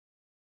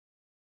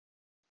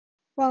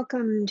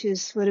Welcome to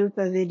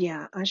Swarupa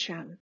Vidya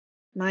Ashram.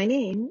 My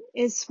name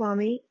is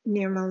Swami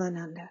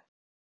Nirmalananda.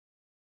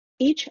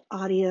 Each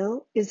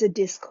audio is a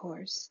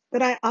discourse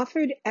that I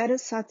offered at a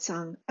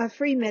satsang, a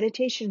free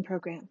meditation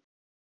program,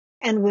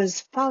 and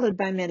was followed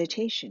by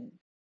meditation.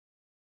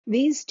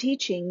 These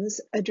teachings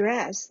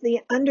address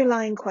the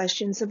underlying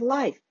questions of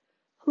life.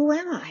 Who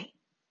am I?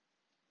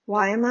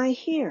 Why am I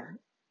here?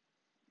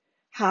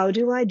 How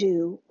do I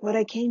do what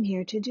I came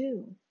here to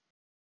do?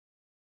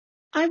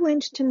 I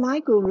went to my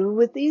guru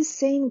with these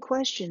same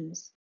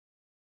questions.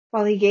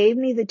 While he gave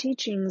me the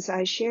teachings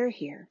I share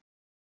here,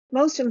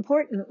 most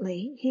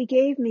importantly, he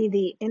gave me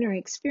the inner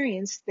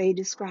experience they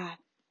describe.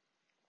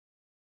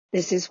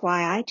 This is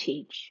why I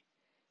teach,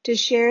 to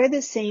share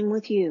the same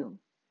with you,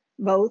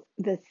 both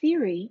the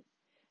theory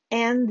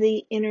and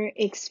the inner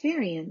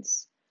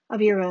experience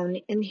of your own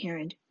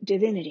inherent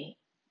divinity.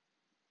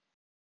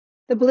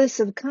 The bliss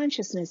of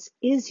consciousness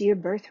is your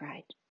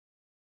birthright.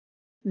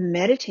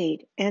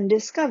 Meditate and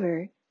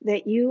discover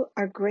that you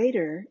are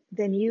greater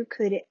than you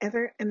could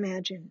ever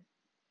imagine.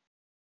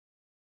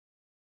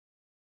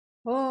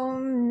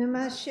 Om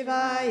Namah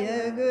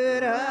Shivaya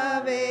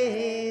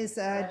Gurave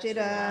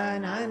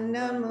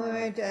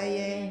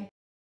Sachidanandamurtaye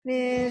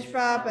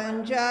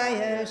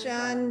Nishprapanchaya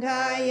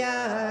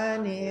Shantaya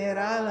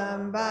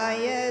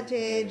Niralambaya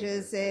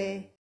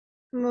Tejase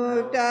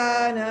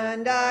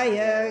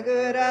Muktanandaya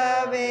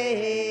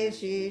Gurave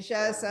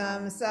Shisha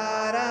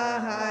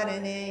Samsara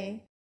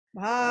Harane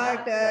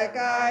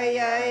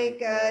Bhaktakaya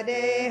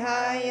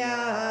Dehaya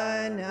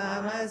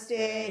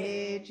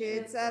Namaste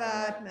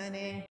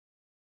Chitsaratmane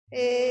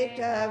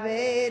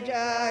Etave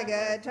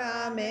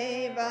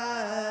jagatameva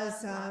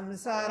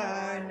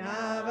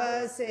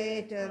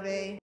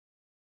samsararnavasetave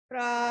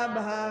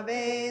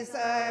prabhave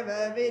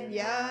sarva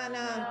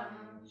vidyana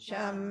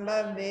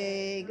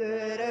shambhave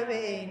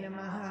gurave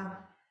namaha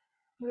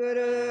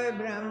Guru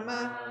Brahma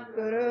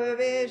Guru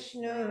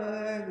Vishnu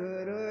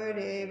Guru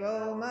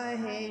Devo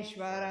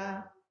Maheshwara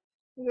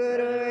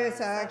Guru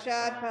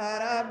Sakshat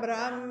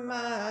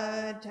Parabrahma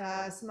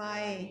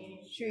Tasmai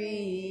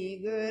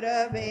Shri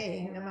Gurave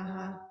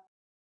Namaha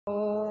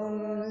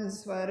Om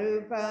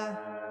Swarupa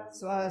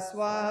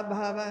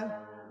Swaswabhava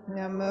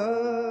Namo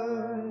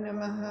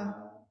Namaha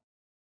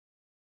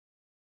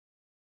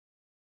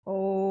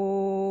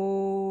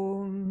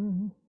Om.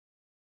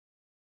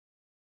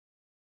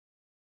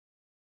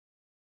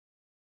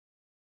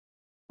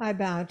 I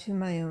bow to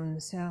my own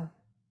self.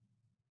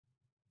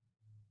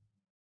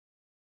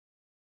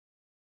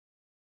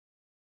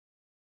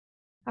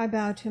 I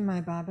bow to my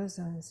Baba's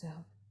own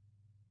self.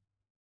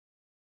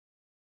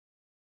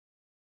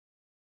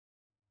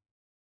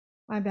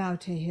 I bow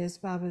to his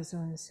Baba's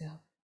own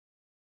self.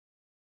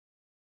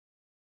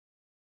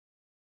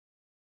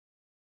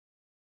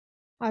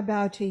 I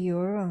bow to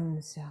your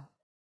own self.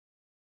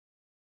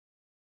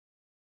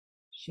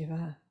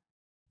 Shiva,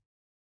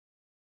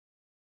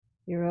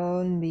 your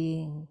own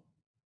being.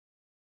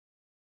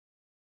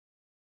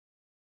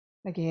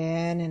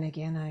 Again and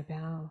again I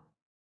bow.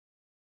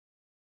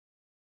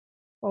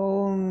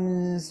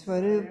 Om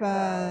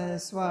Swarupa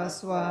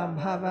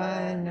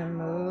Swaswabhava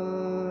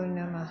Namo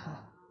Namaha.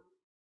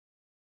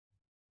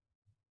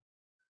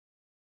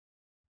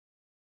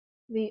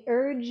 The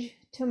Urge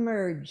to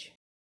Merge.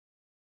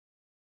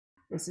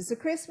 This is a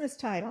Christmas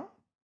title,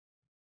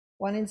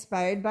 one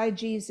inspired by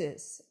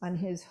Jesus on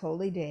his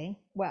holy day.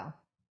 Well,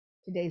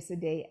 today's the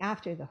day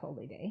after the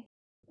holy day,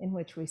 in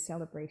which we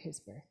celebrate his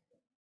birth.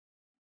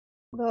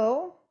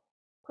 Though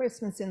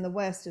Christmas in the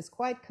West is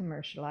quite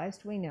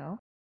commercialized, we know.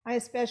 I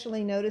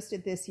especially noticed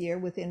it this year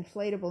with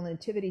inflatable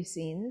nativity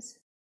scenes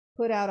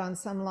put out on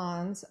some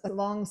lawns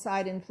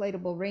alongside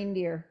inflatable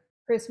reindeer,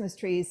 Christmas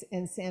trees,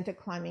 and Santa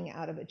climbing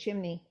out of a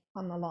chimney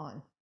on the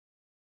lawn.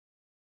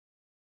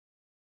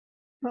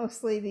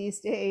 Mostly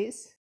these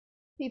days,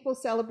 people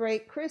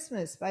celebrate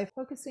Christmas by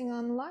focusing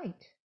on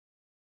light,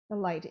 the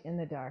light in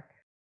the dark.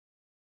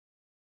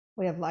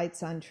 We have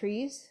lights on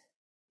trees,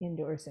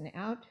 indoors and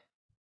out,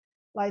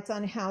 lights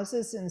on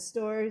houses and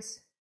stores,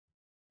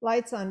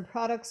 lights on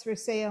products for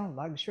sale,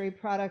 luxury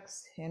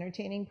products,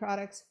 entertaining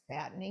products,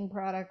 fattening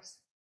products.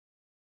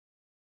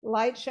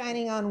 Light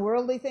shining on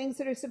worldly things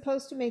that are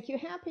supposed to make you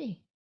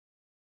happy.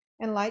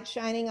 And light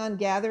shining on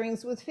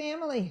gatherings with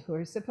family who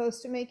are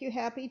supposed to make you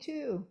happy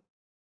too.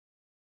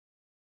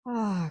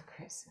 Ah,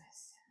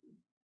 Christmas.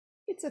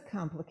 It's a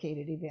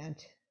complicated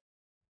event.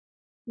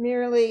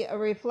 Merely a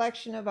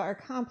reflection of our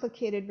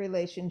complicated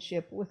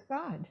relationship with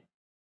God.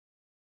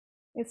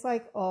 It's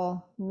like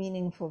all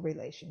meaningful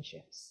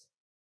relationships.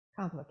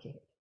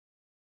 Complicated.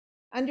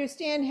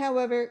 Understand,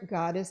 however,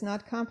 God is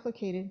not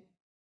complicated.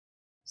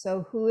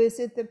 So who is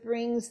it that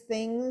brings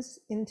things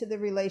into the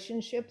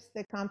relationships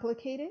that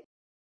complicate it?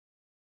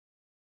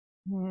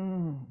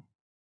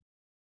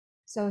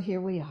 So here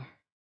we are.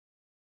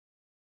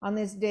 On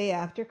this day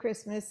after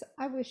Christmas,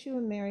 I wish you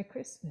a Merry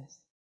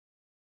Christmas.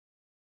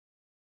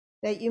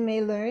 That you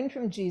may learn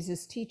from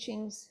Jesus'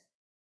 teachings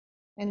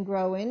and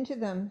grow into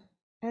them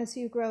as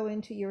you grow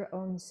into your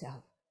own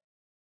self.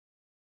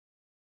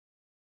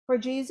 For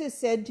Jesus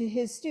said to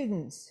his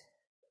students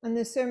on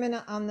the Sermon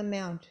on the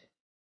Mount,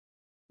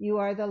 "You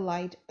are the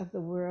light of the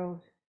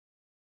world."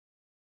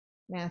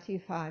 Matthew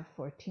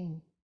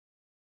 5:14.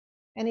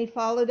 And he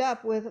followed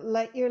up with,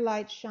 "Let your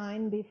light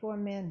shine before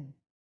men."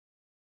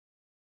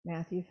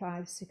 Matthew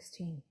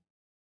 5:16.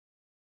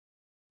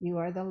 You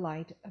are the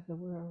light of the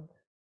world.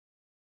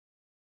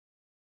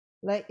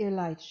 Let your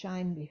light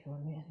shine before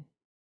men.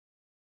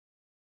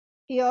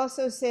 He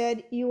also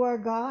said, "You are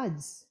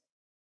God's."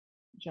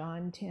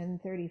 John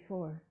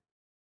 10:34.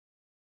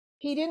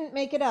 He didn't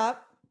make it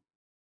up.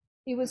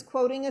 He was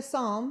quoting a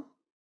psalm,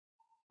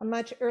 a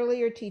much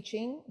earlier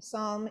teaching,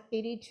 Psalm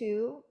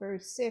 82,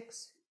 verse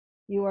 6.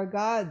 You are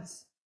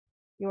God's.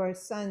 You are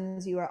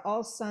sons. You are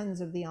all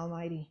sons of the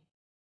Almighty.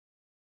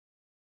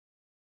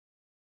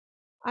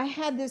 I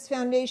had this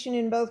foundation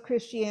in both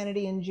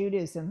Christianity and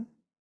Judaism,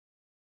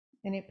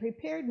 and it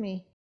prepared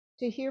me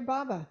to hear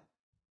Baba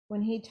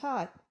when he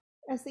taught,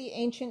 as the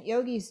ancient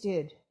yogis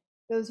did.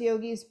 Those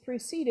yogis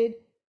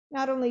preceded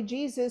not only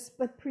Jesus,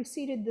 but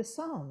preceded the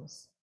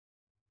Psalms.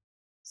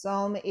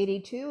 Psalm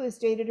 82 is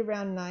dated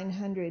around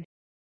 900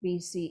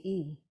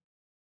 BCE.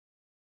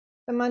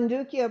 The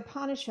Mandukya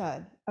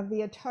Upanishad of the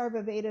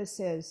Atharva Veda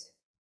says,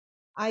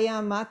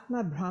 Ayam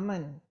Atma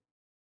Brahman,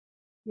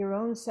 your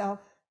own self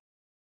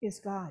is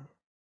God.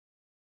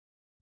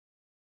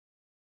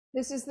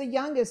 This is the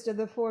youngest of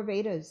the four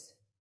Vedas.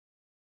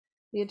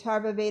 The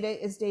Atharva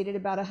Veda is dated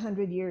about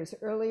 100 years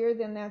earlier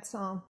than that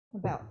psalm,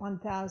 about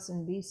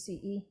 1000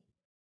 BCE,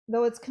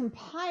 though it's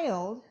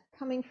compiled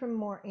coming from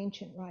more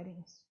ancient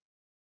writings.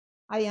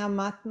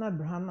 Ayam Atma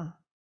Brahma,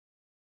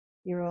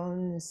 your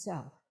own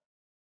self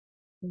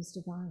is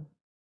divine.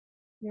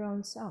 Your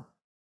own self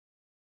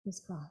is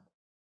God.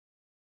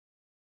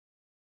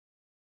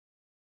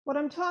 What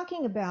I'm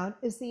talking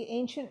about is the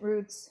ancient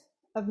roots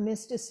of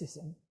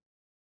mysticism,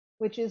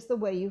 which is the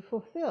way you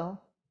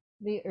fulfill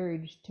the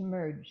urge to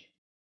merge.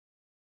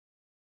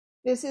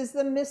 This is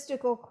the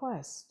mystical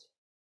quest,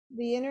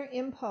 the inner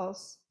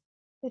impulse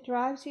that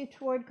drives you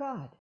toward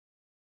God,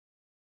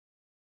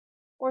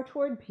 or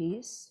toward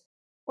peace,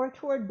 or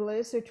toward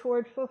bliss, or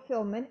toward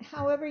fulfillment,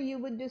 however you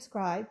would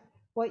describe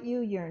what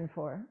you yearn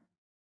for.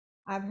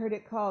 I've heard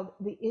it called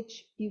the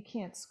itch you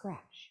can't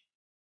scratch.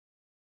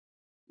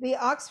 The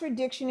Oxford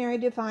Dictionary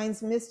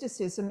defines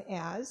mysticism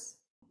as,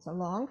 it's a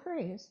long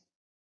phrase,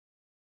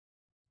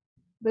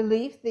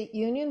 belief that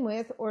union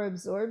with or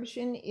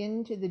absorption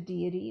into the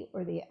deity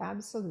or the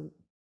absolute,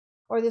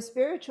 or the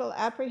spiritual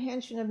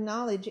apprehension of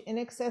knowledge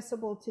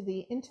inaccessible to the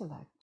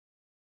intellect,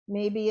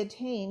 may be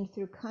attained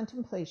through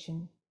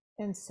contemplation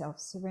and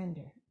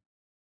self-surrender.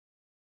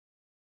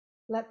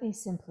 Let me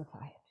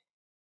simplify it.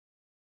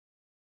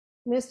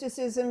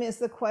 Mysticism is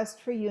the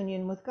quest for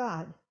union with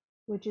God,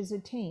 which is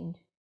attained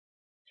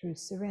through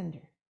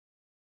surrender.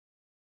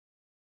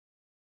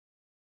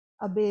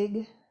 A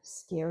big,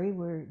 scary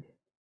word,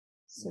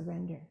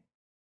 surrender.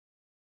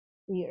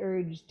 The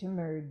urge to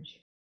merge.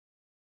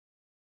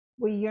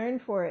 We yearn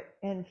for it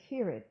and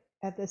fear it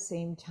at the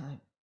same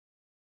time.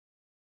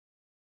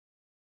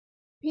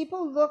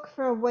 People look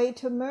for a way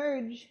to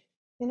merge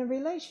in a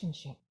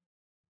relationship.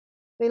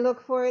 They look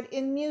for it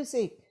in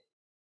music.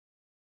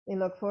 They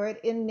look for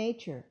it in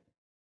nature.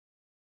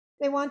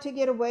 They want to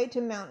get away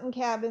to mountain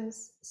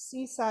cabins,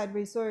 seaside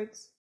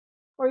resorts,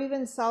 or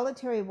even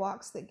solitary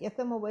walks that get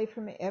them away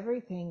from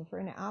everything for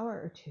an hour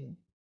or two.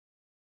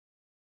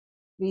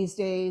 These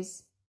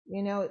days,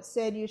 it's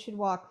said you should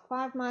walk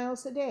 5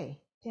 miles a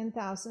day,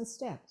 10,000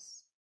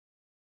 steps.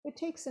 It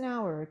takes an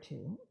hour or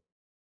two.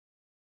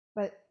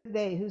 But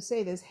they who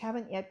say this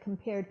haven't yet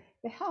compared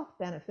the health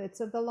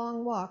benefits of the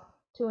long walk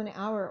to an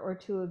hour or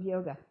two of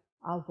yoga.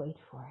 I'll wait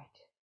for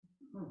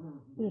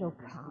it. It'll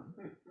come.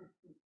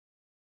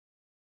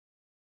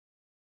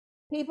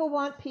 People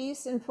want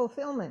peace and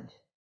fulfillment.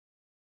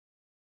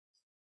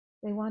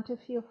 They want to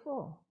feel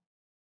full,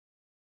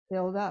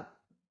 filled up,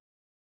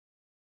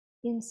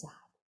 inside,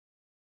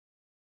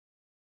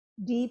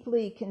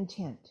 deeply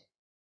content,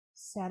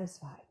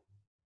 satisfied,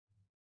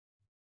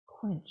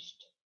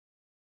 quenched,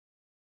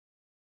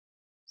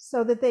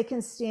 so that they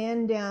can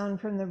stand down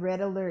from the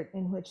red alert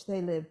in which they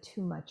live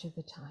too much of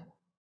the time.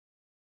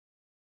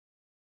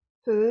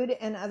 Food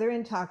and other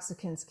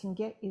intoxicants can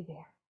get you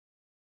there.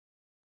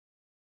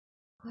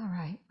 All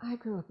right, I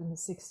grew up in the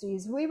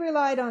 60s. We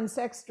relied on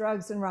sex,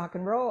 drugs, and rock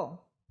and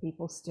roll.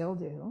 People still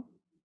do.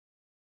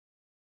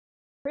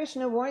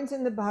 Krishna warns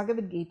in the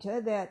Bhagavad Gita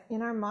that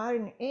in our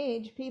modern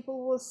age,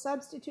 people will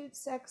substitute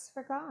sex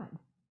for God.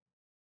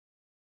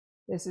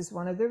 This is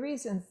one of the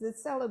reasons that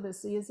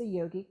celibacy is a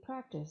yogic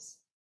practice,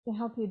 to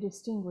help you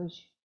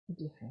distinguish the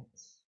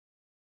difference.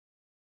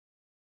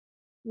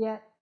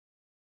 Yet,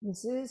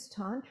 this is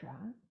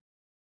Tantra.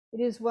 It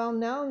is well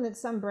known that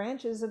some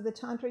branches of the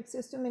tantric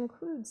system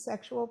include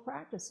sexual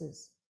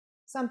practices,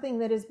 something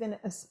that has been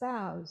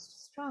espoused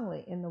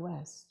strongly in the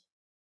West.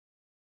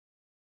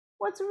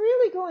 What's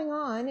really going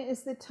on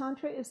is that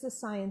Tantra is the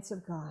science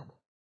of God.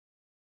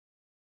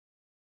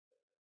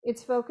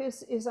 Its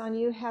focus is on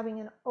you having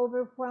an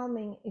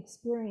overwhelming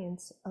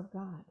experience of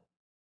God.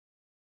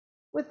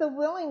 with the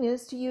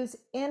willingness to use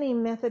any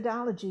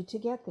methodology to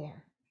get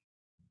there.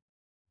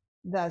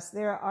 Thus,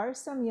 there are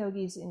some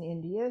yogis in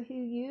India who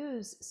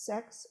use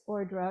sex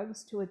or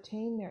drugs to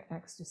attain their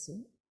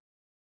ecstasy.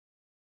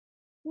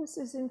 This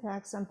is, in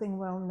fact, something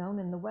well known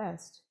in the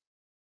West,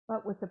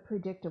 but with a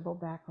predictable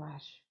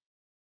backlash.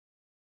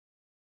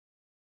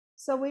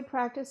 So we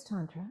practice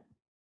Tantra,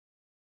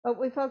 but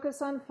we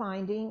focus on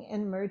finding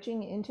and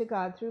merging into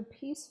God through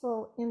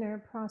peaceful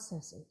inner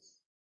processes.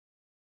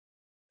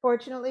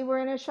 Fortunately, we're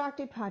in a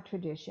Shaktipat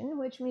tradition,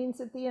 which means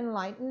that the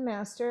enlightened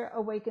master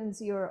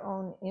awakens your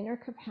own inner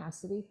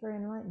capacity for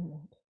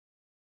enlightenment.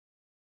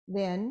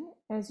 Then,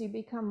 as you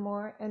become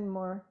more and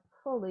more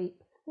fully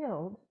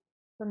filled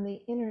from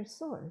the inner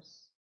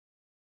source,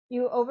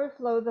 you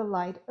overflow the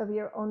light of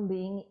your own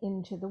being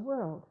into the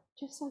world,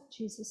 just like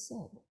Jesus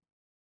said,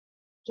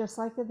 just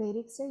like the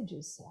Vedic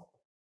sages said.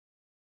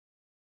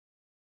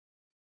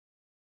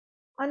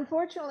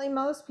 Unfortunately,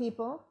 most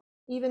people,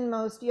 even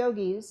most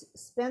yogis,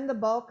 spend the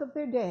bulk of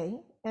their day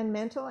and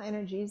mental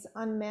energies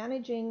on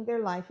managing their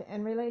life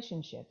and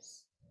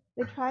relationships.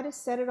 They try to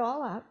set it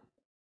all up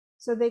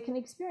so they can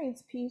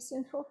experience peace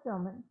and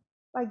fulfillment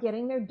by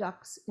getting their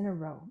ducks in a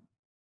row.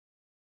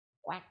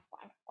 Quack,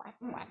 quack, quack,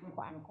 quack,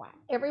 quack, quack.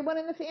 Everyone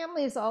in the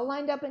family is all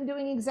lined up and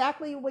doing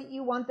exactly what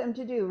you want them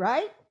to do,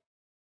 right?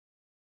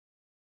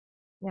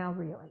 Now,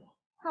 really,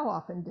 how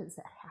often does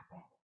that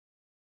happen?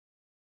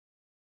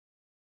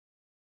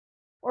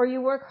 Or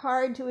you work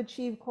hard to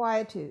achieve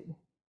quietude,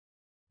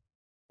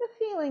 the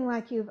feeling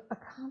like you've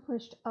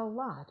accomplished a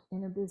lot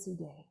in a busy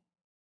day.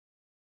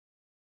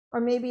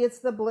 Or maybe it's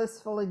the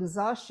blissful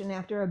exhaustion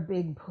after a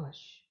big push.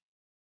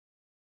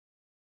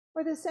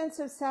 Or the sense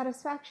of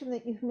satisfaction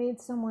that you've made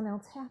someone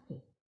else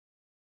happy.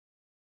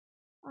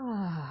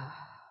 Ah,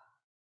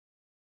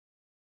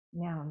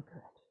 now I'm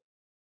good.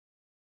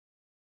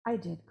 I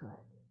did good.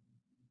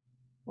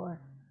 Or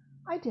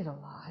I did a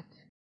lot.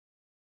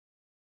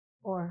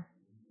 Or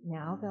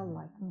now they'll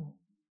like me.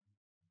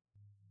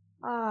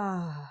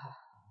 Ah,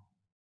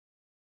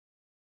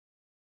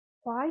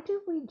 why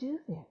do we do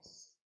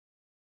this?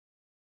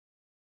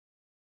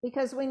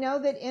 Because we know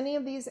that any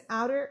of these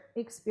outer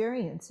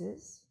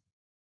experiences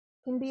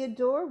can be a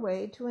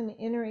doorway to an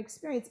inner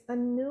experience, a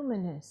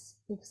numinous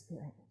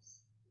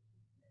experience.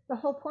 The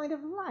whole point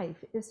of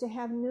life is to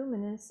have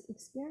numinous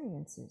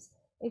experiences,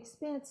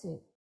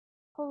 expansive,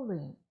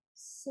 holy,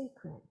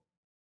 sacred,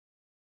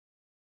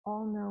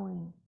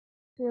 all-knowing,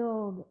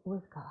 filled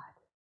with God.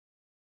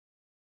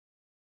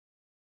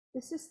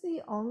 This is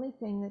the only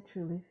thing that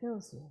truly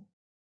fills you.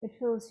 It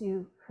fills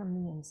you from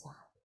the inside.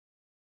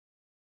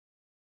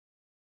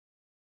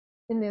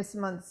 In this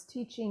month's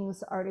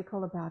teachings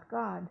article about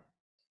God,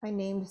 I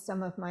named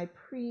some of my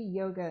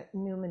pre-yoga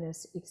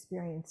numinous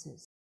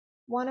experiences,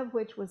 one of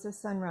which was a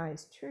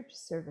sunrise church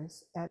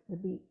service at the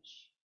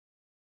beach.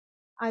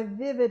 I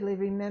vividly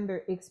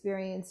remember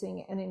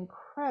experiencing an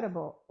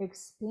incredible,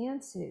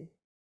 expansive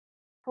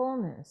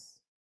fullness.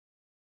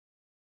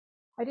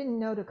 I didn't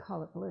know to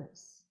call it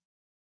bliss.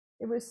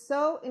 It was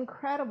so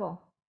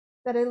incredible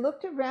that I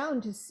looked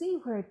around to see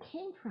where it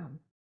came from.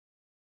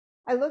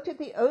 I looked at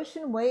the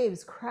ocean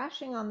waves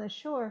crashing on the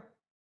shore.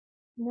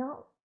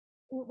 No,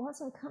 it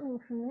wasn't coming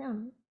from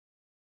them.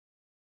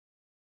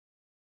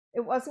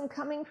 It wasn't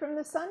coming from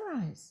the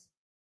sunrise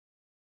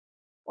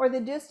or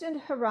the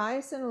distant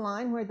horizon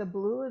line where the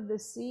blue of the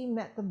sea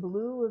met the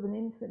blue of an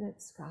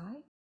infinite sky.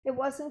 It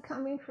wasn't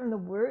coming from the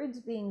words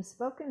being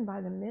spoken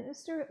by the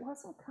minister. It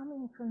wasn't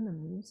coming from the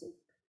music.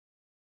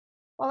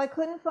 While I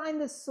couldn't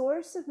find the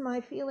source of my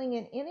feeling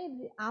in any of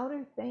the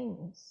outer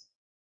things,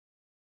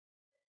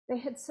 they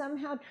had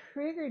somehow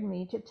triggered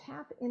me to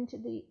tap into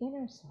the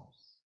inner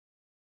source,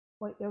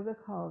 what yoga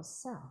calls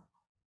self,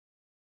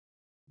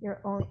 your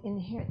own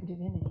inherent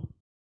divinity.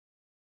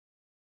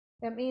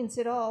 That means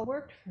it all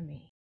worked for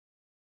me,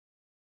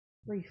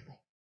 briefly.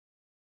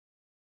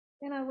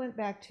 Then I went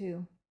back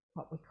to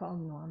what we call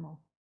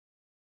normal.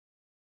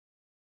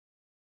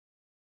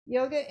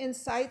 Yoga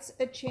incites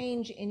a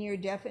change in your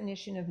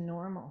definition of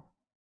normal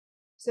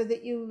so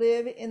that you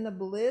live in the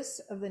bliss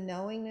of the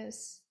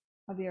knowingness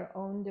of your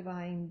own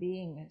divine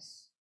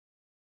beingness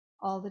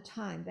all the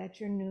time. That's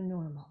your new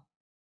normal.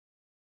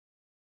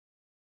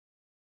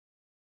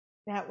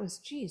 That was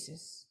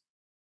Jesus,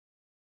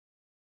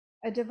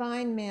 a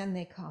divine man,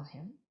 they call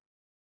him.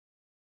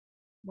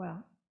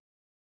 Well,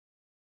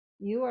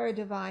 you are a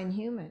divine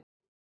human.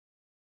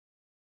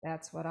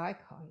 That's what I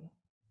call you.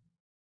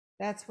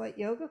 That's what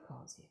yoga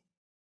calls you.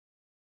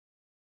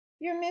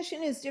 Your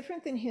mission is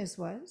different than his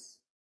was.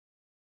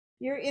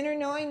 Your inner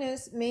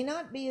knowingness may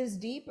not be as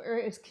deep or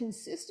as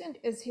consistent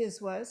as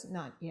his was,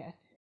 not yet.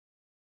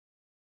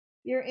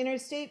 Your inner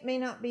state may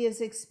not be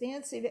as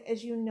expansive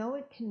as you know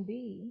it can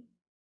be.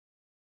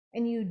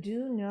 And you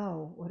do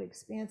know what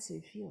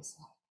expansive feels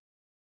like,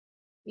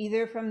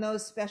 either from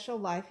those special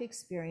life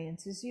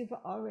experiences you've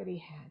already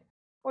had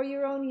or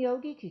your own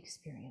yogic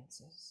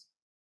experiences.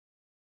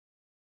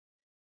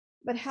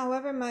 But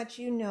however much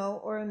you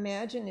know or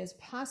imagine is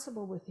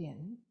possible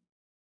within,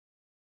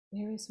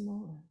 there is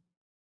more.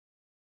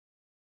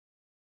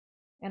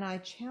 and I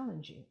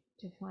challenge you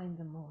to find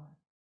them more.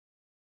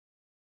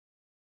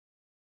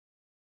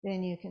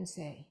 Then you can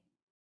say,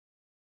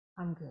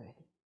 I'm good.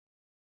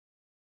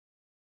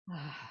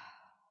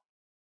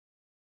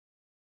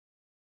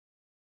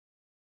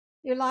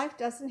 Your life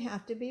doesn't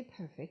have to be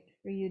perfect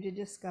for you to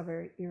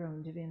discover your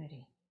own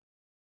divinity.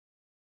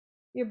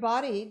 Your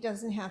body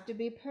doesn't have to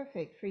be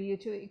perfect for you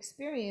to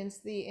experience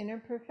the inner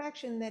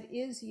perfection that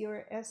is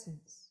your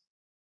essence.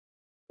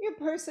 Your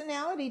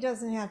personality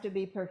doesn't have to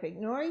be perfect,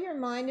 nor your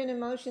mind and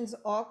emotions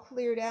all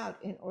cleared out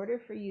in order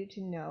for you to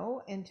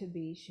know and to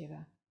be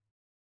Shiva.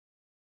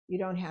 You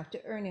don't have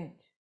to earn it.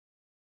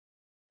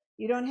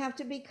 You don't have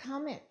to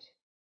become it.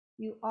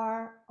 You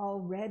are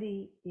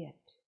already it,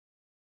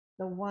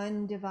 the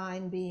one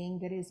divine being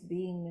that is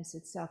beingness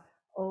itself.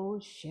 Oh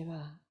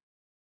Shiva,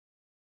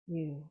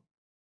 you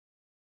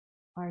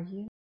are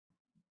you.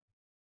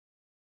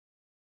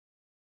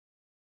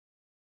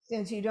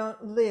 Since you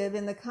don't live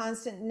in the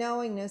constant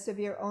knowingness of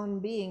your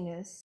own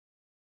beingness,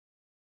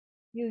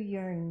 you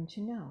yearn to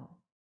know.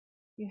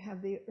 You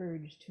have the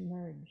urge to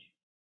merge.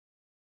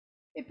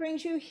 It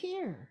brings you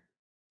here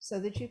so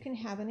that you can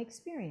have an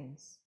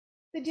experience.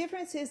 The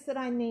difference is that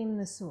I name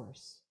the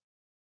source,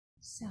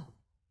 self.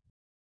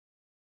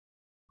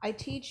 I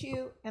teach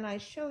you and I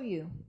show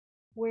you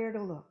where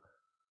to look.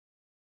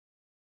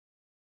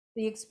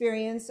 The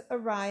experience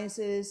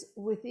arises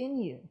within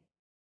you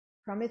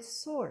from its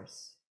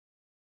source,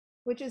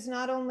 which is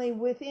not only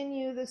within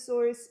you, the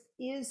source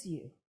is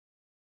you.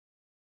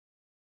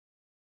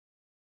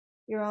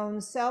 Your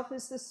own self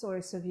is the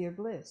source of your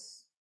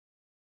bliss,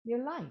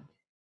 your light,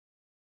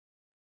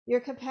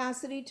 your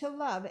capacity to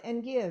love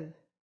and give,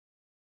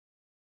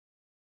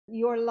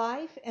 your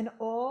life and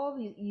all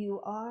that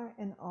you are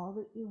and all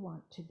that you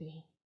want to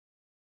be.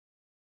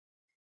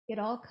 It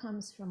all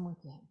comes from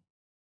within.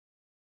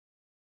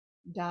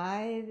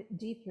 Dive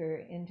deeper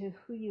into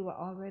who you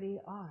already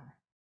are,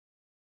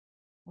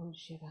 oh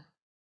Shiva.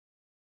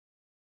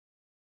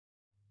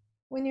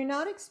 When you're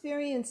not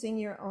experiencing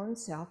your own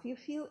self, you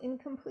feel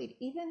incomplete,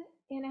 even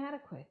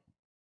inadequate.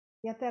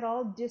 Yet that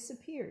all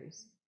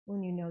disappears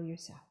when you know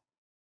yourself.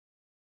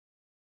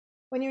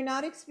 When you're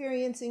not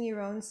experiencing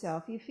your own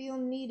self, you feel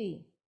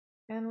needy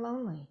and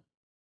lonely.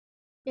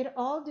 It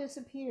all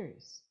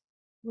disappears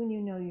when you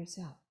know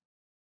yourself.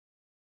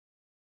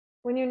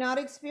 When you're not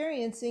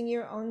experiencing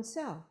your own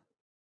self,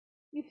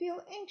 you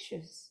feel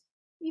anxious,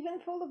 even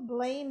full of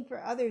blame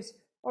for others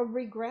or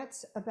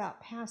regrets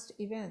about past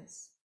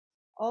events.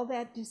 All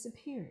that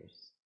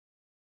disappears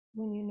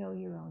when you know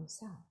your own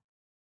self.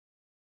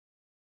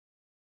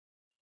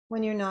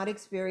 When you're not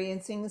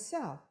experiencing the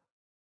self,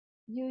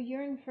 you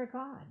yearn for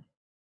God.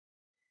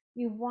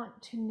 You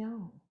want to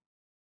know.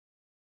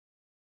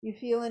 You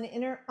feel an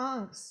inner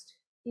angst,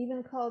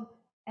 even called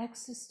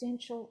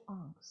existential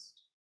angst,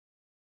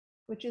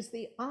 which is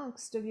the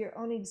angst of your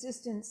own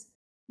existence,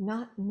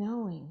 not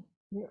knowing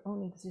your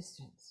own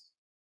existence.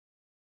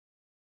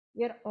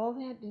 Yet all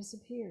that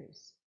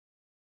disappears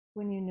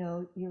when you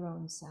know your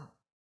own self.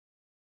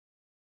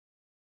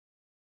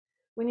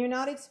 When you're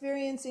not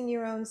experiencing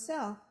your own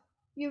self,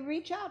 you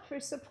reach out for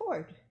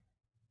support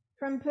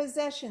from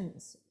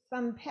possessions,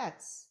 from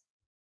pets,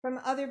 from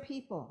other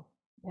people,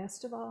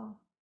 best of all,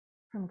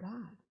 from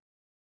God,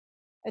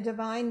 a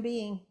divine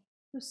being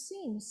who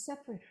seems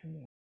separate from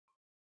you.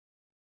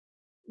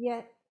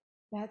 Yet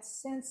that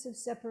sense of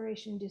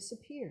separation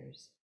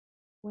disappears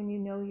when you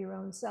know your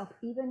own self.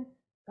 Even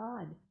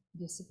God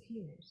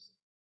disappears.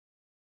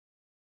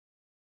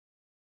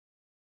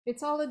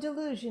 It's all a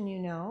delusion, you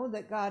know,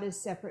 that God is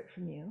separate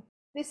from you.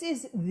 This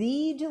is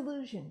the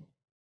delusion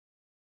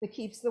that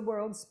keeps the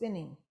world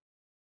spinning,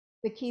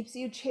 that keeps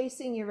you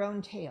chasing your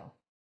own tail.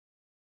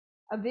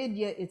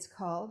 Avidya, it's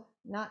called,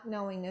 not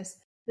knowingness,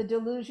 the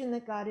delusion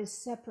that God is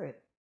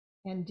separate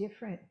and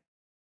different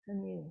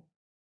from you.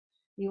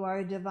 You are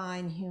a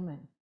divine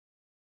human.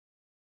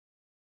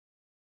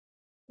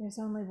 There's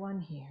only one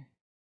here,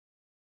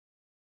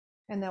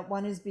 and that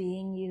one is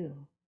being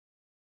you,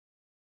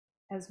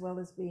 as well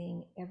as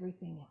being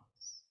everything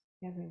else,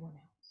 everyone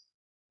else.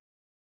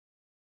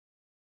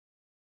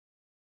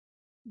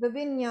 The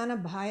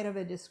Vijnana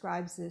Bhairava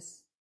describes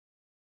this.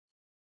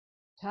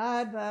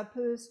 Tadva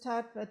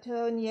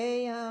pustatvato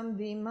nyayam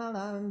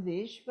vimalam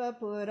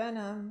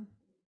vishvapuranam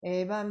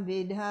evam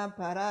vidha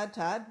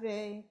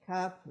paratadve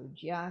ka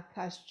pujya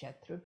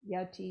kaschatrup.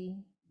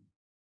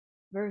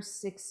 Verse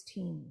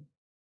 16.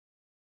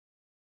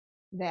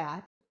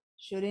 That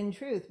should in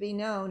truth be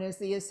known as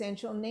the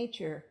essential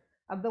nature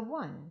of the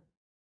one,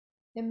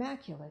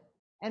 immaculate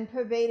and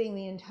pervading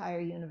the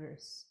entire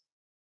universe.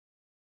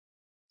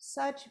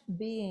 Such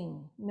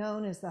being,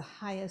 known as the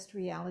highest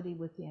reality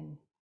within,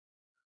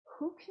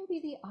 who can be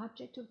the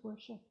object of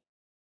worship?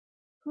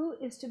 Who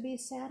is to be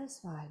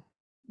satisfied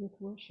with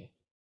worship?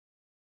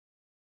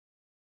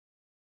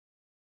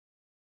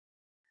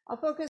 I'll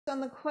focus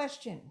on the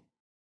question.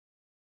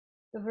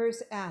 The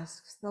verse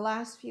asks, the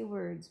last few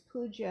words,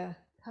 puja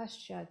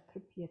kaschat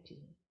pripyati.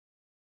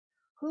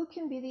 Who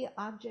can be the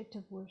object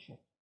of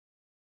worship?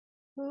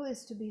 Who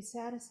is to be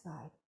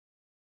satisfied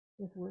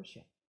with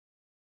worship.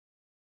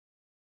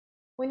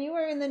 When you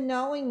are in the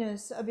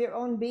knowingness of your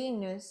own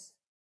beingness,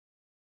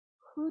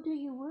 who do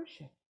you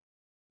worship?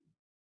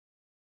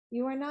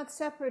 You are not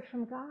separate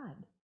from God.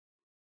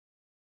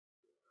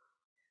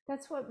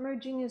 That's what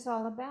merging is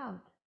all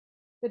about.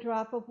 The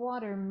drop of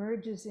water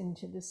merges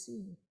into the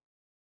sea.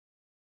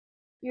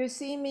 Your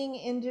seeming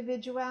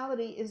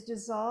individuality is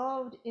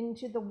dissolved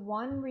into the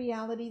one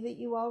reality that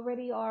you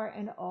already are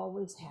and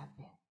always have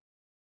been.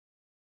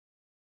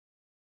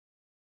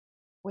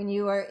 When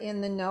you are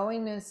in the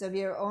knowingness of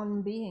your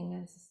own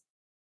beingness,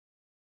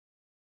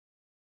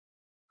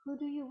 who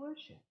do you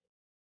worship?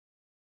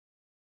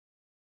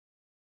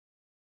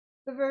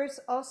 The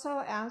verse also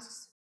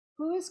asks,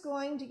 who is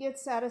going to get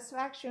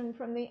satisfaction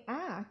from the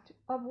act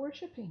of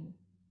worshiping?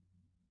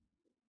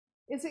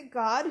 Is it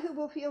God who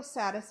will feel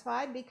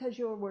satisfied because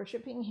you're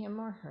worshiping him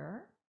or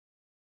her?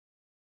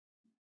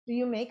 Do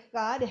you make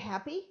God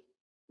happy,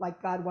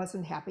 like God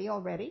wasn't happy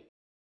already?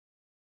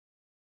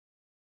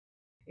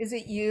 Is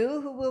it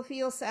you who will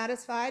feel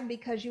satisfied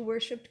because you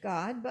worshiped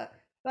God?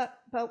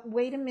 But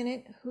wait a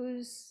minute,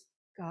 who's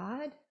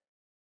God?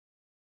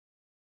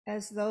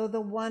 As though the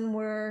one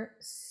were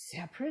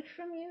separate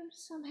from you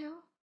somehow?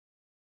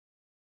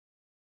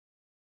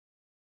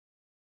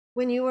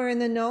 When you are in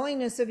the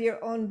knowingness of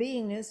your own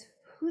beingness,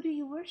 who do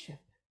you worship?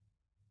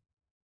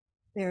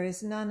 There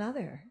is none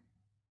other,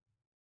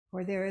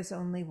 for there is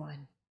only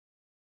one.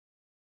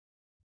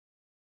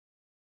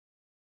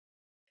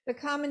 The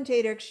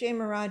commentator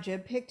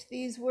Kshemarajya picked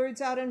these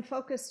words out and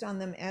focused on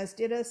them, as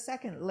did a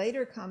second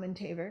later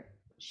commentator,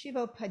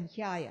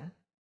 Shivopadhyaya.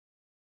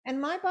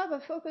 And Mai Baba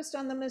focused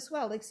on them as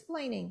well,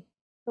 explaining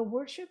the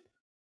worship,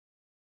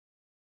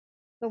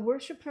 the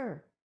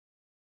worshipper,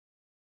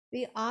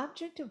 the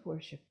object of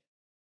worship,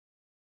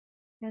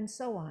 and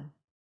so on,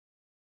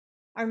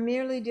 are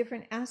merely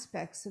different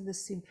aspects of the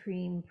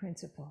supreme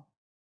principle,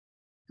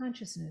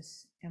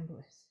 consciousness and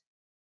bliss.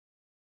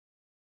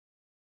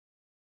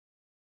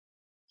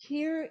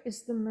 Here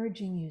is the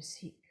merging you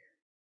seek,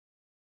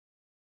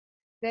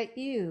 that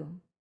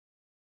you,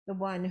 the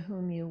one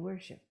whom you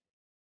worship,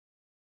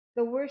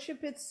 the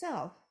worship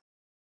itself,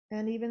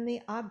 and even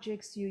the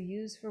objects you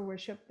use for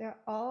worship, they're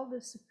all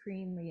the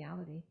supreme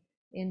reality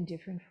in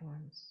different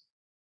forms.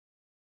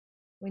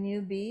 When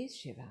you be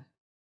Shiva,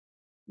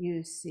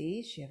 you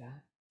see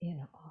Shiva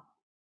in all.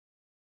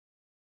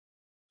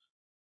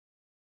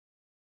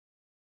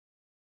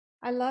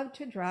 I love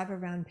to drive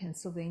around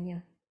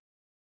Pennsylvania.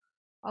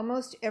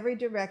 Almost every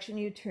direction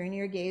you turn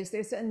your gaze,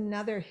 there's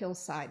another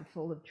hillside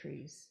full of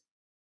trees.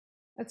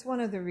 That's one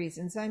of the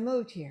reasons I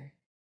moved here.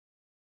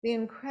 The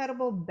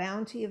incredible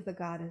bounty of the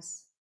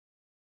goddess.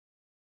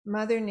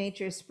 Mother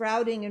Nature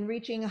sprouting and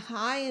reaching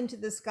high into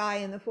the sky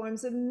in the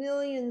forms of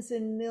millions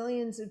and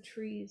millions of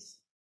trees.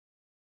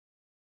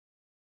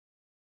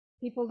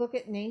 People look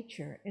at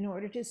nature in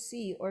order to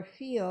see or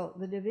feel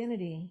the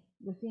divinity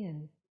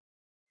within.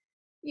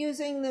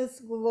 Using this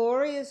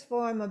glorious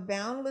form of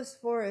boundless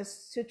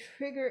forests to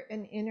trigger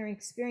an inner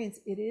experience,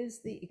 it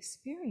is the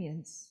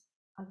experience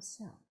of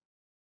self.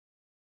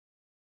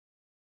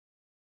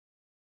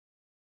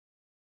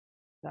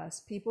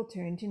 Thus, people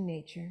turn to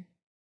nature.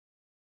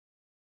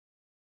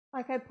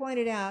 Like I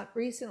pointed out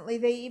recently,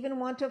 they even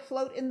want to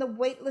float in the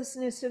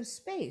weightlessness of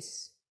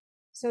space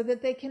so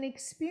that they can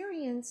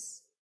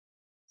experience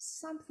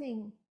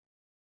something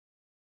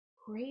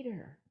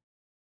greater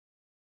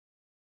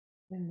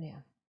than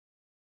them.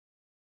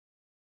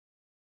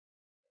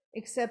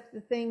 Except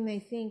the thing they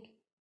think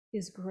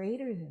is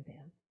greater than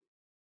them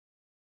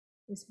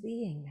is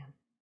being them.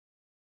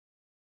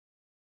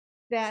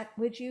 That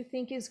which you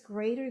think is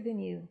greater than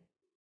you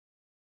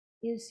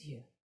is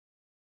you.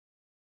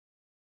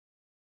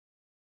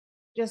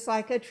 Just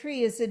like a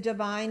tree is a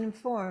divine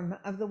form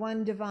of the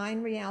one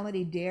divine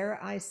reality, dare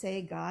I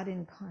say God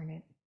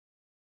incarnate,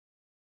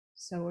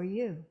 so are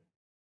you.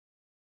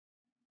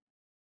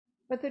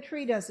 But the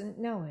tree doesn't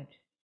know it.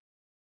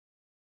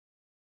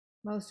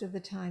 Most of the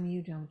time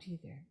you don't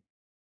either.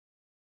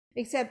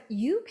 Except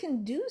you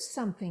can do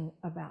something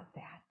about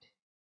that.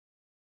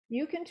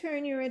 You can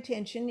turn your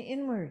attention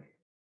inward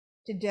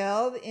to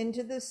delve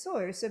into the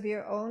source of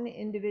your own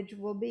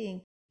individual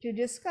being, to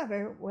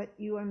discover what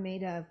you are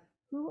made of.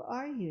 Who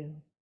are you,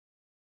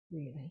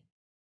 really?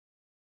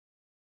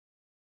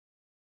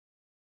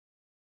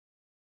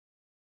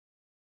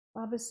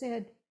 Baba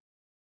said,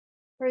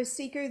 for a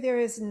seeker, there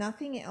is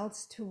nothing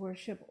else to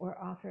worship or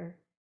offer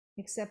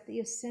except the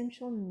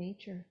essential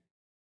nature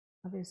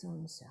of his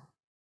own self.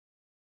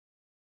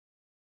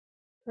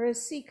 For a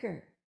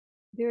seeker,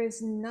 there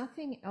is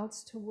nothing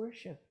else to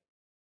worship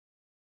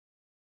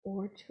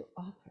or to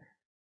offer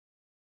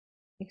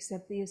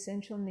except the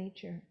essential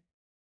nature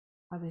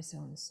of his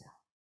own self.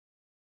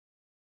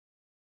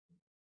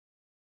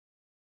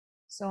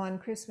 So on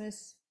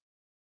Christmas,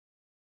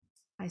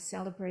 I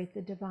celebrate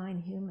the divine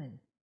human,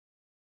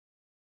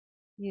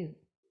 you.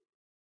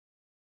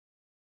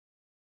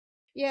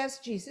 Yes,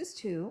 Jesus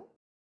too,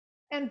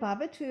 and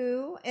Baba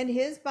too, and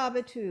his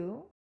Baba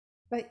too,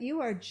 but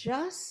you are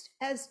just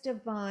as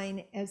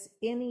divine as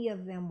any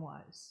of them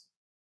was.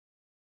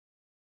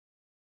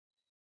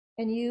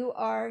 and you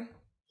are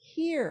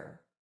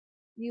here.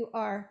 You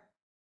are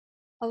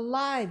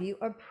alive. You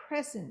are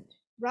present.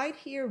 Right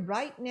here,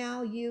 right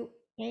now, you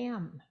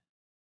am.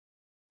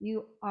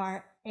 You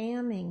are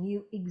amming.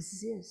 You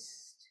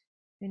exist.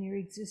 And your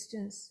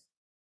existence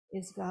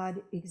is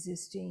God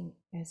existing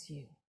as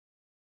you.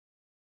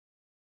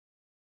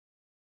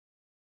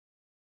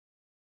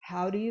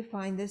 How do you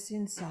find this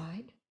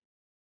inside?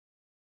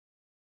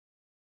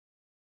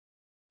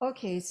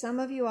 Okay, some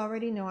of you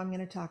already know I'm going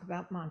to talk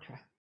about mantra.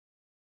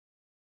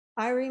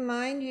 I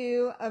remind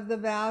you of the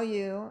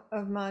value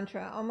of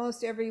mantra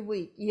almost every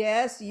week.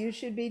 Yes, you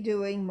should be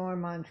doing more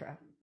mantra.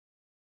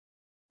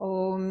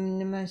 Om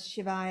Namah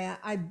Shivaya.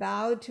 I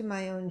bow to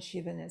my own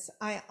Shivaness.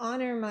 I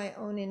honor my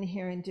own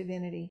inherent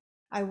divinity.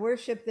 I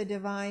worship the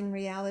divine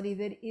reality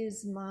that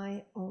is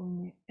my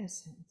own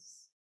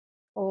essence.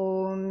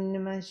 Om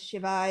Namah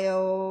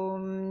Shivaya.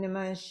 Om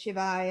Namah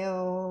Shivaya.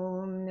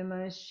 Om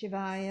Namah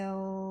Shivaya.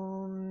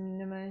 Om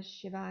Namah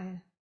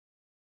Shivaya.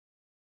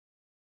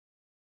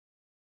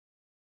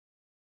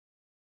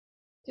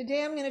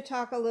 Today I'm going to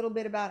talk a little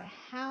bit about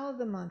how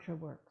the mantra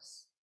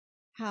works,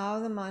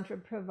 how the mantra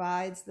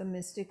provides the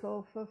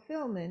mystical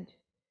fulfillment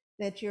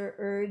that your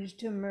urge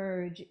to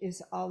merge is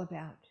all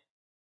about.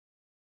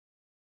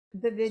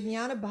 The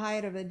Vijnana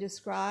Bhairava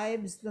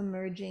describes the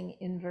merging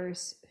in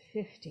verse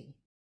 50.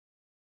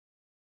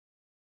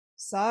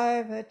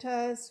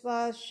 Sarvata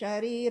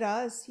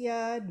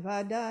swasharirasya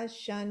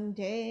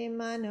dvadashante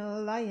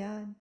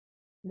manolayad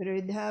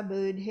drudha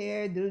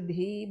buddhir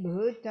dubhi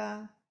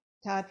bhuta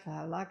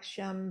Tattva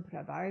laksham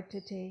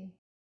pravartate.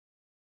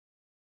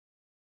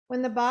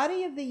 When the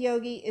body of the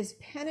yogi is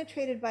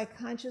penetrated by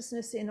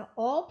consciousness in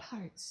all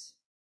parts,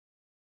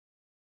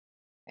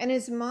 and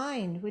his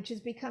mind, which has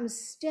become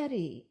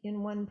steady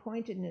in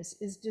one-pointedness,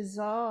 is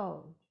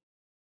dissolved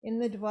in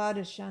the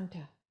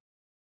Dvadashanta,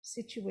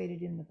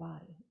 situated in the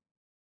body,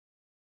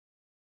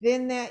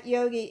 then that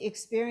yogi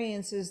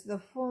experiences the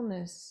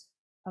fullness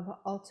of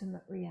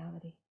ultimate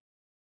reality.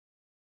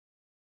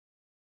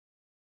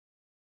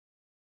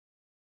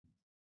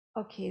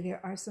 Okay, there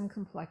are some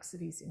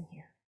complexities in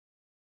here.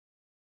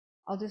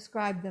 I'll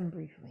describe them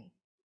briefly.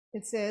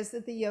 It says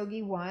that the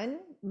yogi, one,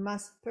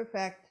 must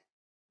perfect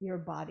your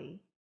body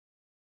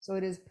so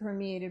it is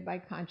permeated by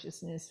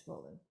consciousness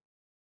fully.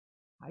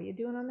 How are you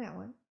doing on that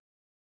one?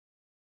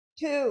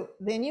 Two,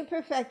 then you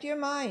perfect your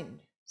mind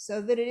so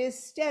that it is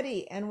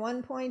steady and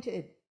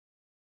one-pointed.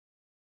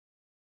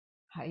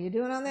 How are you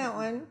doing on that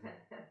one?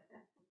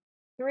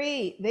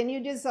 Three, then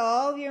you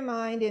dissolve your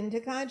mind into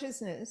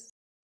consciousness.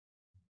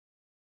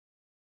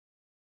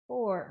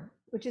 Four,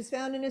 which is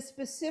found in a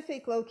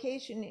specific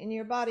location in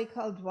your body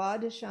called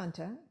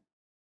Dvadashanta,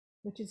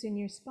 which is in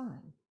your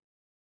spine.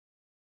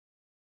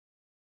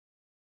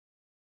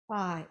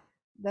 Five,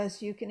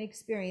 thus you can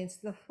experience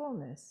the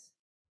fullness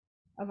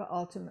of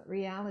ultimate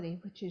reality,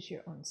 which is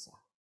your own self.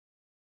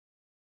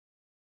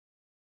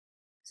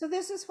 So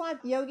this is why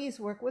yogis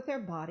work with their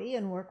body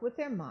and work with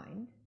their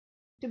mind,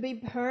 to be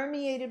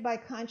permeated by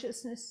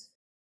consciousness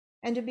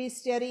and to be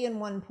steady and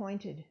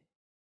one-pointed.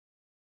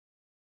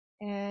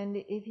 And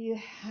if you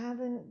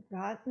haven't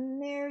gotten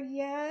there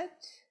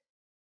yet,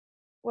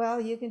 well,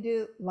 you can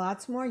do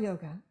lots more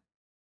yoga,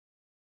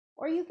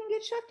 or you can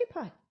get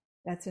Shaktipat.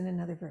 That's in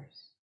another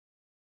verse.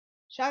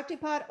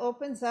 Shaktipat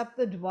opens up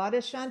the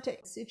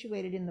Dvadashanta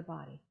situated in the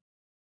body,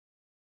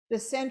 the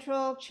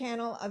central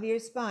channel of your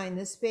spine,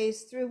 the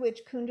space through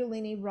which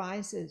Kundalini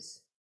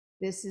rises.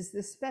 This is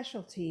the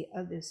specialty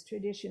of this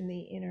tradition, the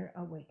inner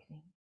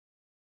awakening.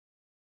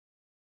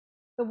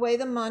 The way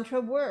the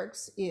mantra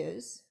works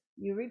is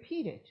you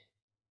repeat it,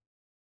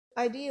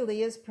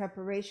 ideally as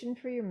preparation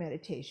for your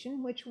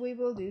meditation, which we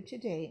will do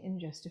today in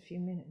just a few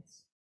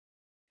minutes.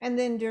 And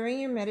then during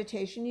your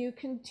meditation, you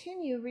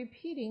continue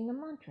repeating the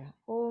mantra,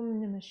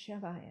 Om Namah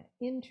Shivaya,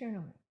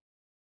 internally.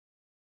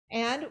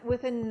 And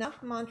with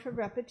enough mantra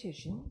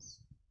repetitions,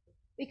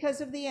 because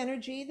of the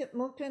energy that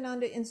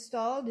Muktananda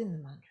installed in the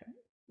mantra,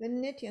 the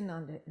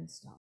Nityananda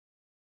installed,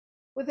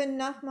 with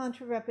enough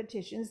mantra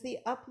repetitions, the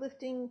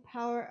uplifting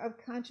power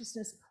of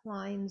consciousness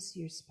climbs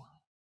your spine.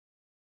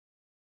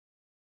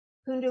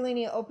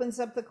 Kundalini opens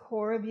up the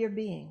core of your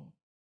being,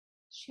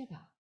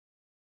 Shiva,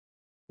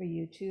 for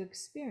you to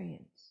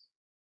experience,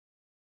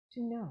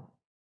 to know,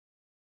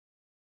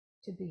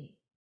 to be.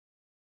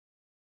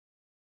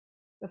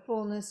 The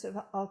fullness of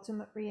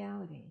ultimate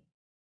reality,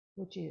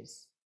 which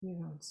is your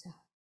own self.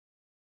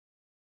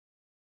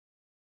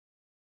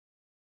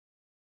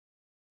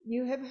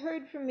 You have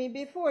heard from me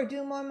before,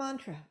 do more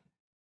mantra.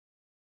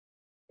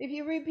 If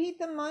you repeat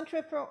the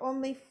mantra for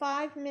only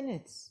 5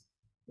 minutes,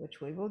 which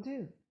we will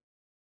do,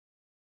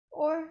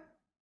 or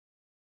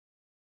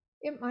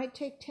it might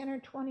take 10 or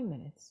 20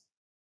 minutes.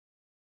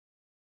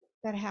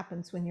 That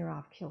happens when you're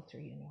off kilter,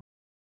 you know.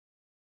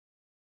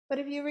 But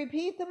if you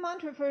repeat the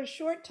mantra for a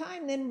short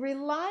time, then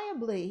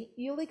reliably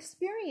you'll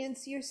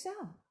experience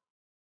yourself.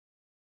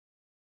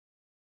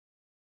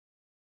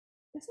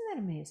 Isn't that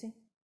amazing?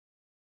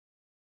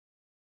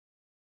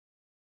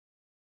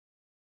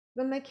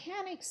 The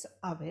mechanics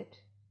of it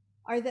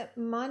are that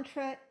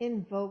mantra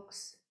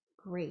invokes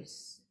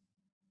grace,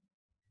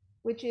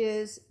 which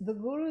is the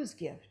Guru's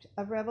gift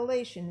of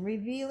revelation,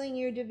 revealing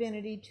your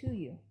divinity to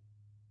you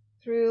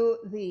through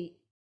the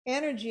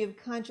energy of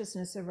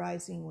consciousness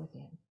arising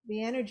within.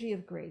 The energy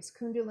of grace,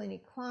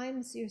 Kundalini,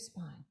 climbs your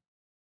spine,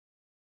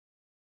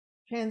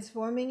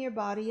 transforming your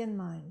body and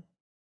mind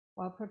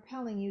while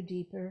propelling you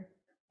deeper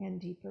and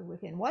deeper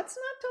within. What's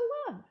not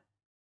to love?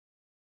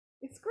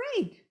 It's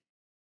great.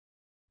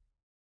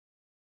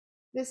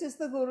 This is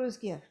the Guru's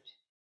gift,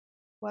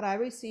 what I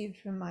received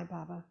from my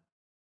Baba,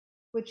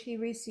 which he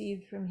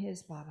received from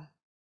his Baba,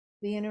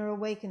 the inner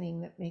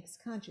awakening that makes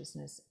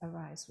consciousness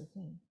arise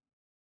within.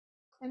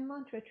 And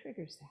mantra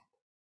triggers that.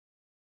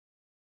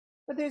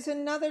 But there's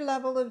another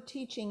level of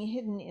teaching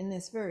hidden in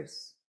this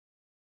verse.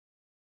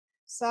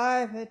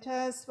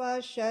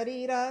 Sarvatasva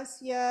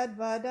sharirasya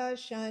dvada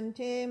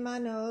shante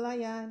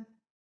manolayan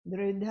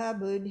drudha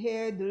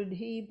buddhir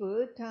drudhi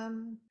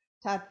bhutam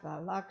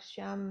tattva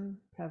laksham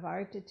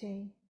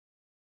pravartate.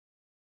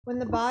 When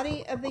the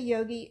body of the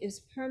yogi is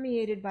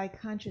permeated by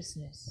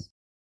consciousness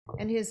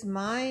and his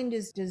mind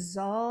is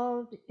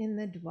dissolved in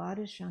the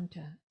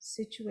dvadashanta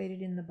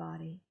situated in the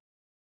body,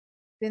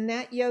 then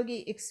that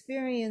yogi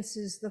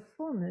experiences the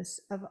fullness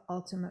of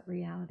ultimate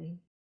reality.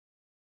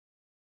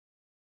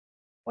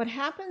 What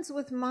happens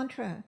with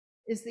mantra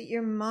is that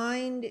your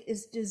mind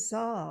is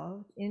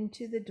dissolved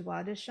into the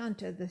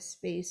dvadashanta, the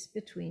space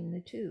between the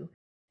two.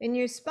 In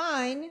your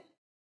spine,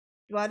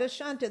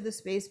 dvadashanta, the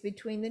space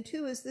between the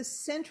two, is the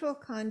central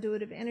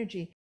conduit of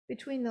energy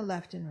between the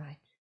left and right.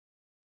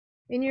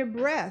 In your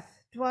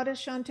breath,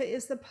 dvadashanta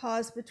is the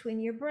pause between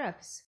your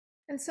breaths.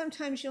 And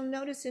sometimes you'll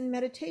notice in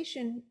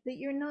meditation that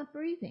you're not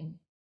breathing.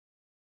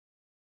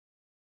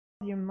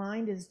 Your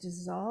mind is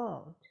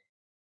dissolved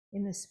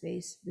in the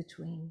space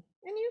between,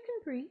 and you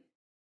can breathe.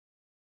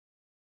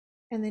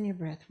 And then your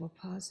breath will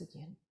pause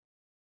again.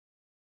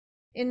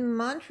 In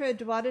mantra,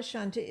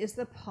 dvadashanta is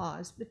the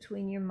pause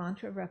between your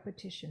mantra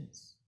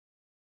repetitions.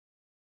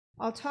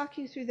 I'll talk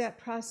you through that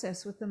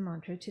process with the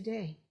mantra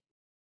today.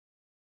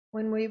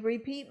 When we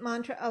repeat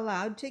mantra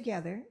aloud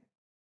together,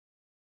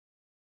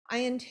 I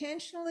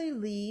intentionally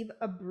leave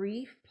a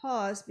brief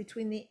pause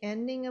between the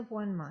ending of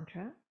one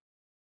mantra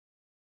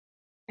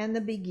and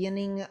the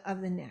beginning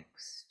of the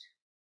next.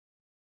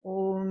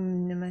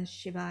 Om Namah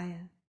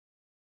Shivaya.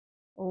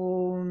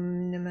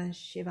 Om Namah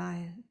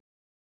Shivaya.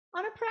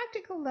 On a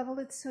practical level,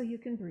 it's so you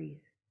can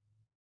breathe.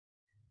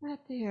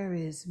 But there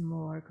is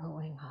more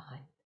going on.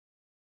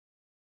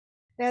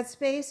 That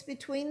space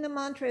between the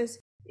mantras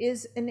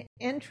is an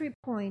entry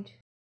point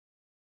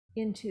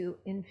into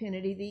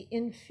infinity, the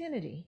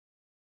infinity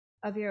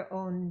of your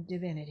own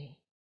divinity.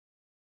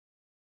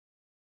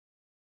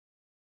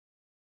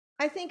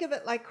 I think of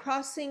it like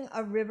crossing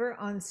a river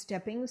on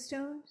stepping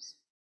stones.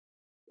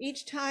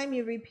 Each time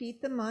you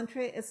repeat the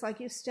mantra, it's like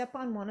you step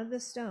on one of the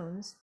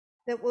stones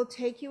that will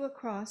take you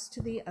across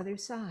to the other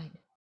side.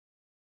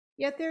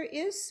 Yet there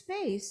is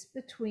space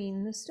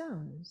between the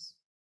stones.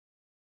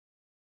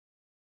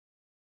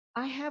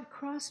 I have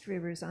crossed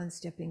rivers on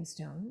stepping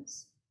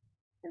stones,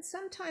 and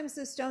sometimes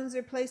the stones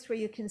are placed where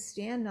you can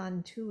stand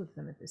on two of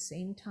them at the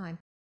same time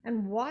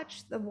and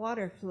watch the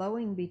water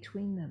flowing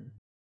between them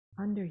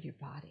under your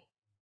body.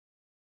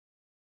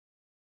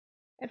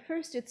 At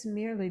first, it's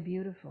merely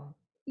beautiful,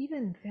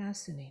 even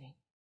fascinating.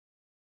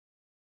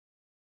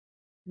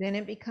 Then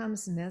it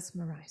becomes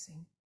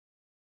mesmerizing.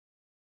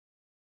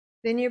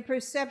 Then your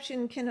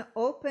perception can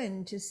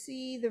open to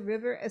see the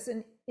river as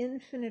an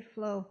infinite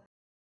flow,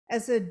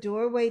 as a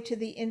doorway to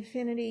the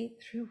infinity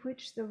through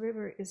which the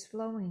river is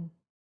flowing.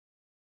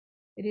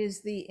 It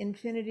is the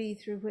infinity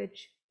through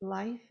which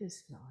life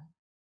is flowing,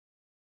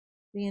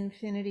 the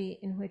infinity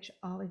in which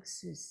all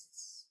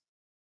exists,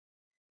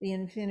 the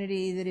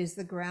infinity that is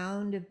the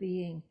ground of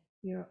being,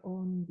 your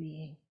own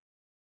being.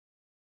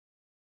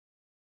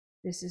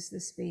 This is the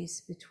space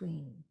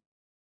between,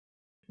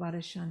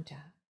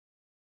 dvadashanta,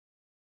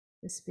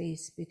 the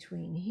space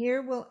between.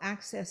 Here we'll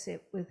access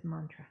it with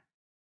mantra.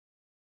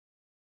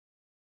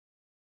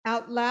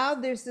 Out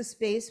loud, there's the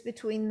space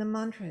between the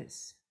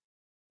mantras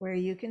where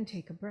you can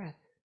take a breath.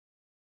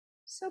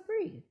 So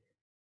breathe.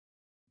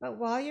 But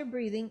while you're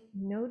breathing,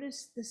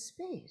 notice the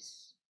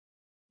space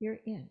you're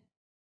in.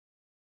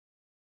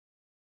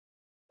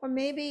 Or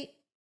maybe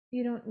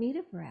you don't need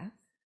a breath,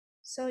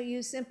 so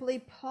you simply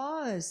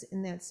pause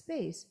in that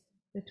space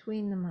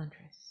between the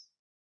mantras.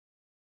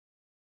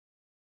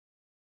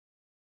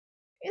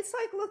 It's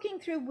like looking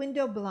through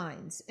window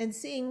blinds and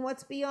seeing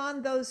what's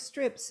beyond those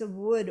strips of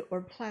wood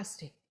or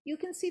plastic. You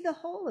can see the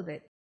whole of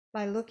it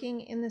by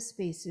looking in the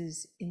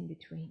spaces in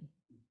between.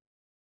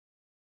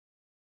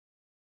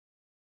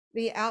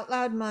 The out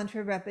loud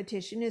mantra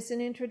repetition is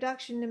an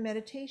introduction to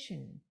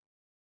meditation.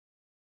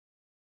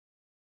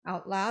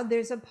 Out loud,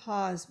 there's a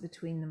pause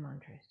between the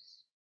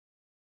mantras.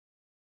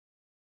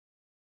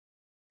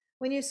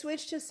 When you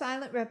switch to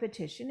silent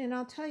repetition, and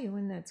I'll tell you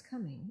when that's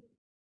coming,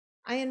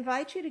 I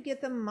invite you to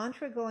get the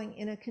mantra going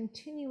in a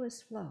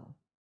continuous flow.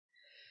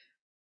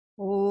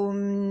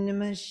 Om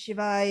Namah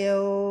Shivaya,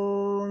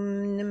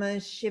 Om Namah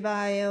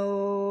Shivaya,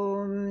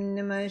 Om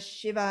Namah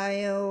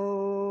Shivaya,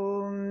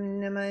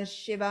 Om Namah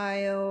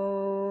Shivaya,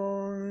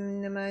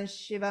 Om Namah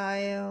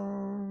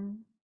Shivaya.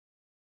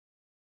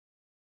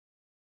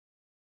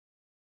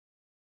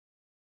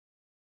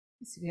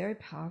 It's very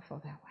powerful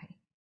that way.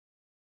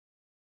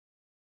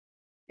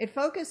 It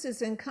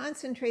focuses and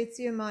concentrates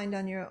your mind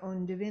on your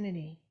own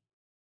divinity,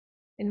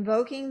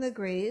 invoking the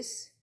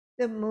grace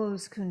that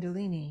moves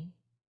Kundalini.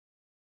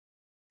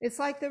 It's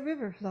like the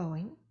river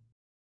flowing,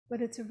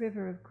 but it's a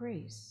river of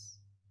grace,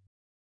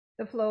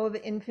 the flow of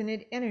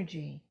infinite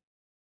energy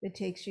that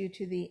takes you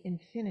to the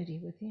infinity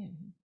within.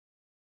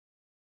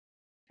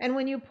 And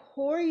when you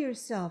pour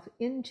yourself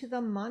into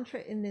the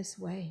mantra in this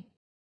way,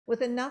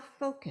 with enough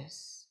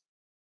focus,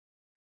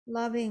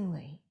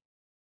 lovingly,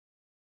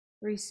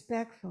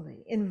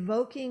 respectfully,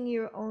 invoking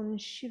your own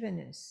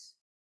Shivaness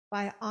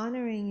by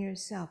honoring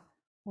yourself,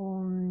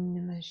 Om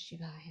Namah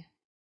Shivaya,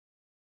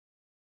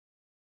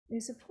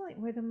 there's a point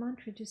where the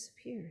mantra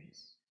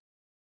disappears.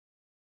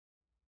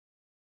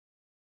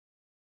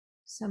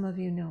 Some of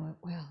you know it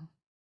well.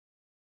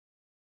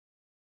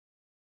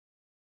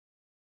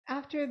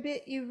 After a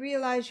bit, you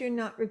realize you're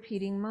not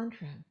repeating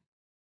mantra.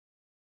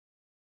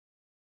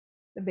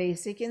 The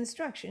basic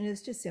instruction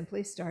is to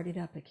simply start it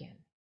up again.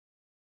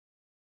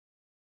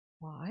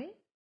 Why?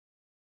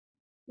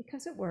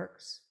 Because it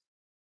works.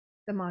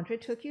 The mantra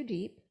took you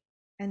deep,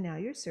 and now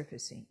you're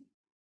surfacing.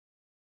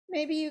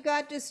 Maybe you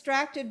got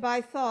distracted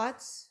by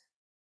thoughts,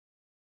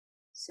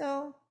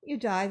 so you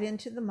dive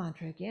into the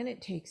mantra again.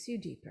 It takes you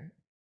deeper.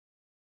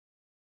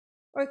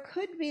 Or it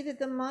could be that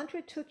the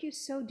mantra took you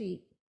so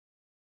deep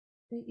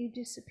that you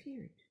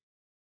disappeared.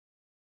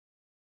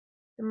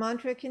 The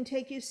mantra can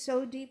take you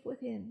so deep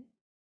within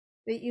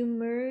that you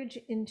merge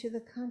into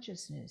the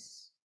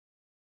consciousness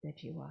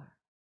that you are.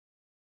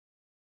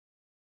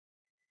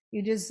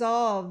 You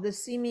dissolve the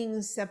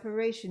seeming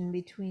separation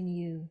between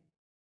you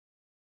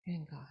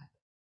and God.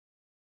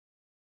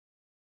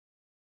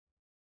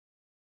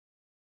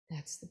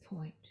 That's the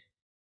point.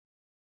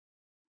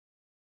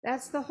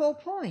 That's the whole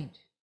point.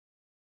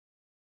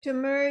 To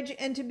merge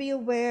and to be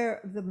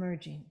aware of the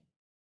merging.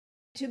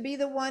 To be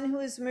the one who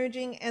is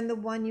merging and the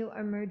one you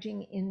are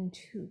merging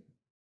into.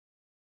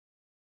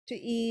 To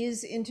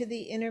ease into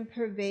the inner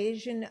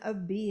pervasion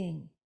of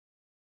being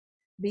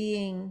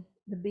the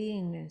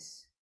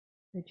beingness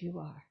that you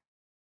are.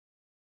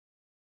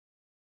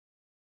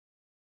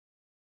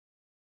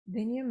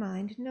 Then your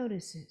mind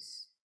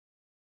notices,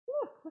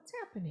 look, what's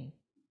happening?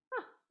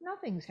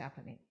 Nothing's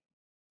happening.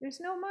 There's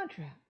no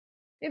mantra.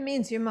 It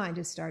means your mind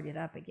has started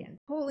up again,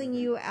 pulling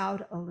you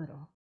out a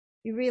little.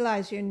 You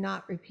realize you're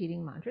not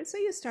repeating mantra, so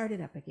you start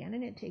it up again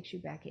and it takes you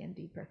back in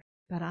deeper.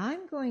 But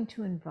I'm going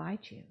to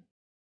invite you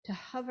to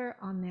hover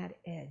on that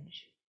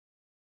edge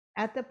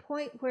at the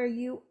point where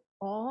you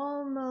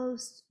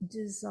almost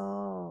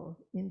dissolve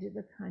into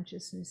the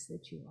consciousness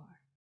that you are.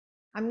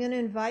 I'm going to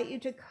invite you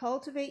to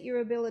cultivate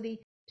your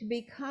ability to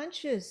be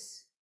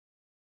conscious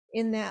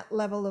in that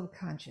level of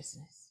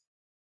consciousness.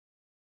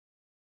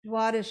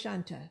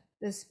 Dwadashanta,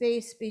 the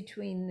space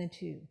between the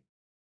two,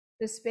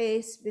 the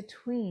space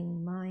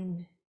between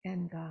mind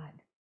and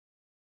God,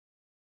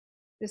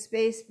 the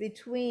space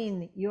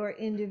between your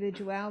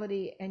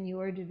individuality and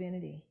your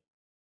divinity,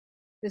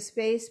 the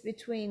space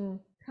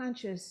between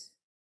conscious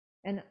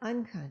and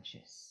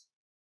unconscious,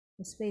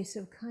 the space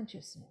of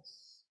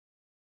consciousness.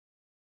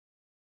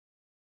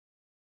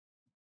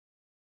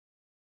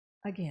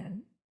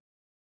 Again,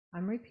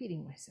 I'm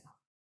repeating myself.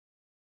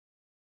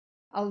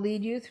 I'll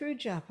lead you through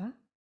japa,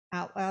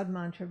 out loud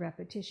mantra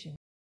repetition.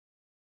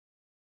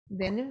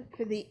 Then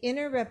for the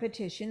inner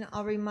repetition,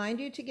 I'll remind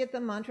you to get the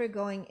mantra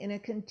going in a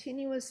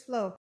continuous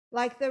flow,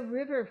 like the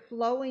river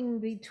flowing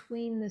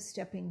between the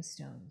stepping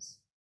stones.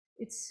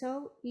 It's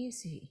so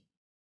easy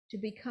to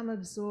become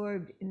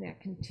absorbed in that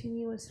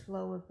continuous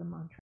flow of the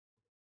mantra.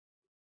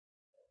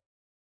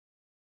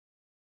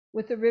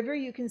 With the river,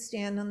 you can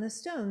stand on the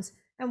stones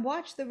and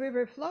watch the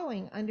river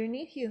flowing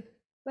underneath you.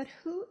 But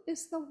who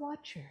is the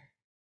watcher?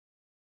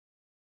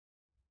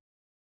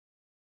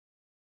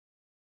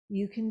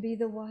 You can be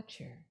the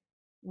watcher,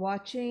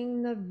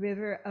 watching the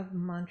river of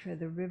mantra,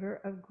 the river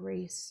of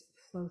grace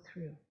flow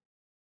through.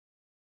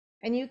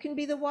 And you can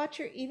be the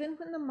watcher even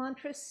when the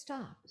mantra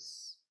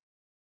stops.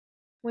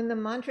 When the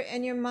mantra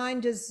and your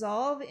mind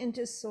dissolve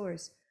into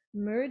source,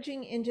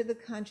 merging into the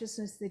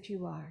consciousness that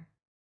you are.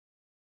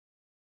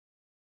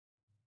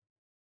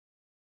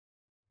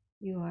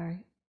 You are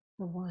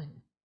the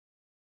one.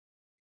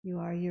 You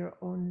are your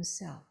own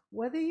self,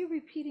 whether you're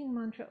repeating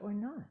mantra or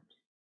not.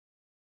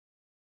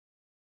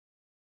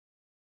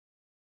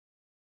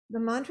 The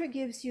mantra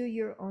gives you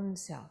your own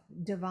self,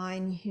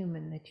 divine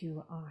human that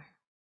you are.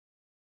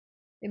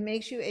 It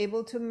makes you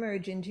able to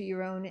merge into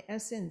your own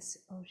essence,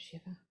 oh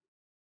Shiva,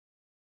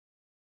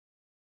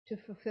 to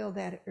fulfill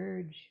that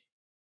urge,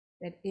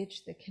 that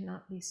itch that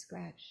cannot be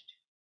scratched,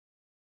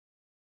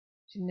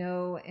 to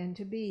know and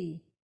to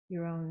be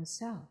your own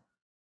self.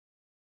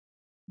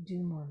 Do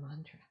more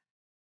mantra.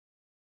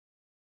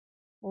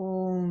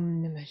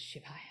 Om Namah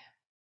Shivaya.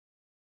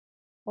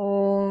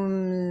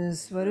 Om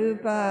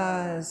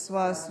Swarupa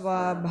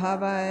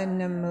Swaswabhava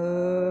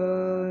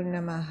Namo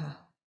Namaha.